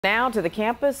Now to the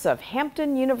campus of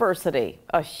Hampton University.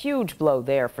 A huge blow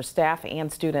there for staff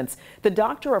and students. The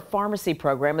Doctor of Pharmacy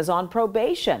program is on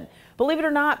probation. Believe it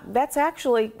or not, that's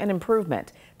actually an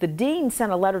improvement. The dean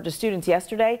sent a letter to students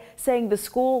yesterday saying the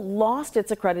school lost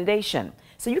its accreditation.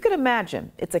 So you can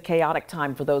imagine it's a chaotic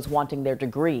time for those wanting their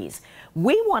degrees.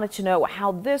 We wanted to know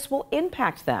how this will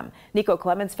impact them. Nico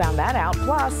Clemens found that out.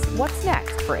 Plus, what's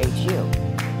next for HU?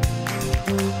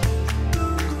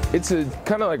 It's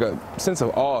kind of like a sense of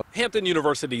awe. Hampton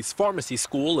University's pharmacy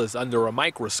school is under a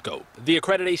microscope. The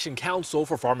Accreditation Council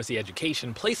for Pharmacy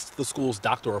Education placed the school's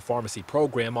Doctor of Pharmacy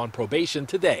program on probation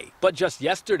today. But just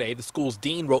yesterday, the school's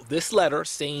dean wrote this letter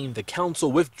saying the council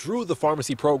withdrew the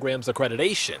pharmacy program's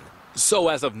accreditation. So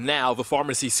as of now, the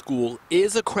pharmacy school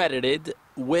is accredited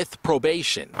with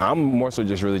probation. I'm more so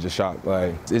really just shocked.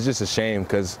 Like, it's just a shame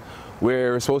because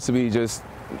we're supposed to be just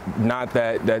not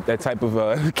that type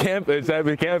of campus.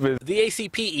 The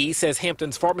ACPE says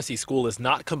Hampton's pharmacy school is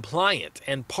not compliant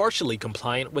and partially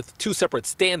compliant with two separate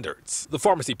standards. The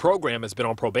pharmacy program has been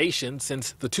on probation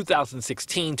since the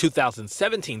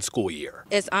 2016-2017 school year.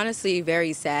 It's honestly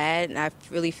very sad, and I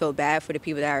really feel bad for the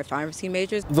people that are pharmacy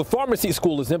majors. The pharmacy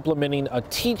school is implementing a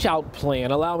teach-out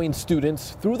plan allowing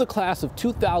students through the class of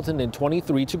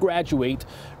 2023 to graduate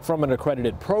from an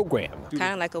accredited program.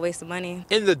 Kind of like a waste of money.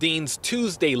 In the dean's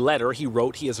Tuesday letter, he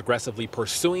wrote he is aggressively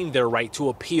pursuing their right to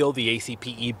appeal the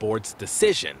ACPE board's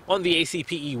decision. On the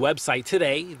ACPE website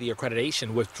today, the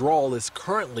accreditation withdrawal is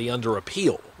currently under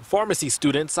appeal. Pharmacy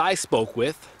students I spoke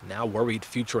with now worried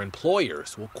future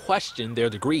employers will question their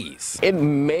degrees. It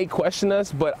may question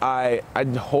us, but I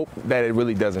hope that it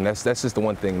really doesn't. That's just the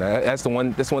one thing. That's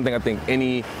one thing I think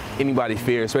anybody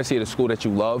fears, especially at a school that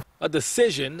you love. A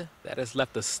decision that has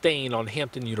left a stain on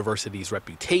Hampton University's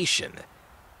reputation.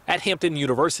 At Hampton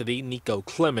University, Nico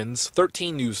Clemens,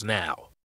 13 News Now.